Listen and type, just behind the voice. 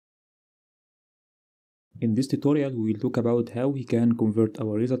In this tutorial, we will talk about how we can convert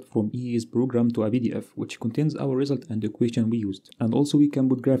our result from EES program to a PDF, which contains our result and the equation we used. And also we can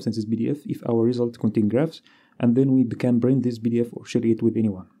put graphs in this PDF if our result contains graphs, and then we can print this PDF or share it with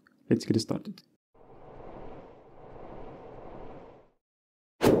anyone. Let's get started.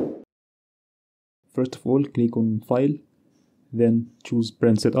 First of all, click on File, then choose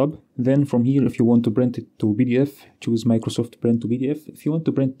Print Setup. Then from here, if you want to print it to PDF, choose Microsoft Print to PDF. If you want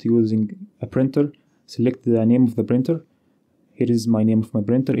to print using a printer, select the name of the printer. Here is my name of my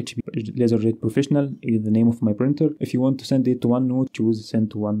printer, HP LaserJet Professional is the name of my printer. If you want to send it to OneNote, choose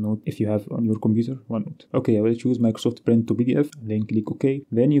Send to OneNote if you have on your computer OneNote. Okay, I will choose Microsoft Print to PDF, then click OK.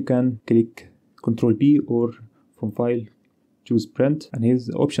 Then you can click Ctrl P or from File, choose Print, and here's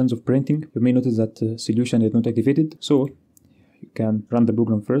the options of printing. You may notice that solution is not activated, so you can run the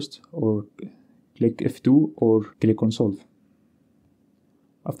program first, or click F2 or click on Solve.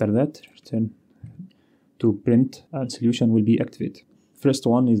 After that, return to print and solution will be activated. First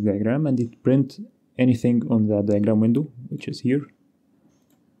one is diagram, and it print anything on the diagram window, which is here.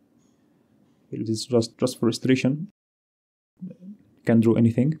 It is just for illustration. You can draw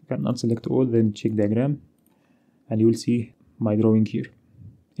anything, you can unselect all, then check diagram, and you will see my drawing here.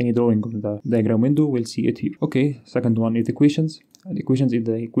 Any drawing on the diagram window will see it here. Okay, second one is equations. And equations is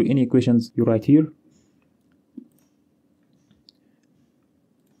any equations you write here.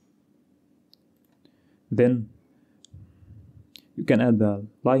 Then you can add the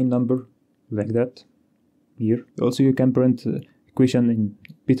line number like that here. Also you can print equation in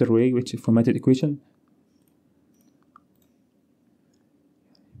better way, which is formatted equation.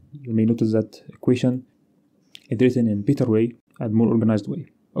 You may notice that equation is written in better way and more organized way.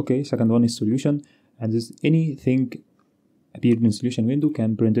 Okay, second one is solution, and this anything appeared in solution window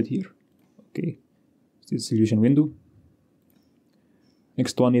can print it here. Okay, this is solution window.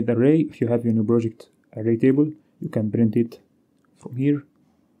 Next one is array. If you have in your project array table, you can print it from here,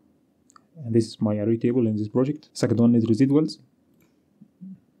 and this is my array table in this project. Second one is residuals.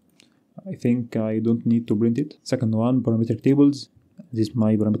 I think I don't need to print it. Second one, parameter tables. This is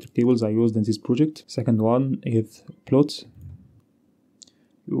my parameter tables I used in this project. Second one is plots.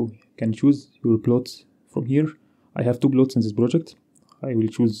 You can choose your plots from here. I have two plots in this project. I will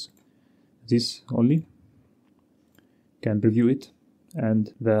choose this only. You can preview it,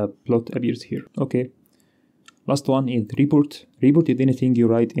 and the plot appears here. Okay. Last one is report. Report is anything you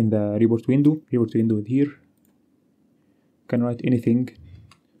write in the report window. Report window is here. You can write anything.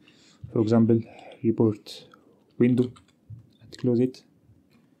 For example, report window, and close it.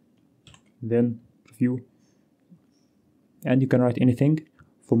 Then preview. And you can write anything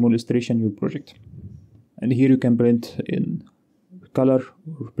for more illustration in your project. And here you can print in color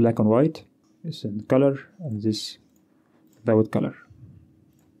or black and white. This in color, and this without color.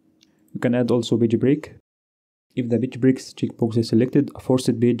 You can add also page break. If the page breaks checkbox is selected, a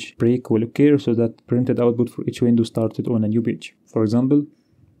forced page break will occur so that printed output for each window started on a new page. For example,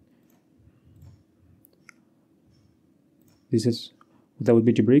 this is without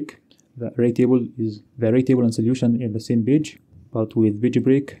page break. The array table and solution in the same page, but with page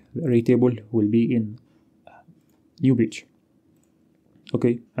break, the array table will be in a new page.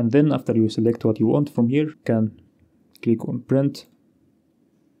 Okay, and then after you select what you want from here, you can click on print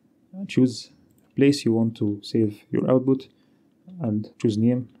and choose place you want to save your output, and choose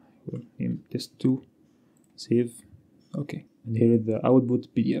name test2, save. Okay, and here is the output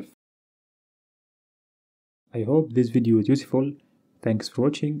PDF. I hope this video is useful. Thanks for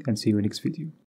watching, and see you in next video.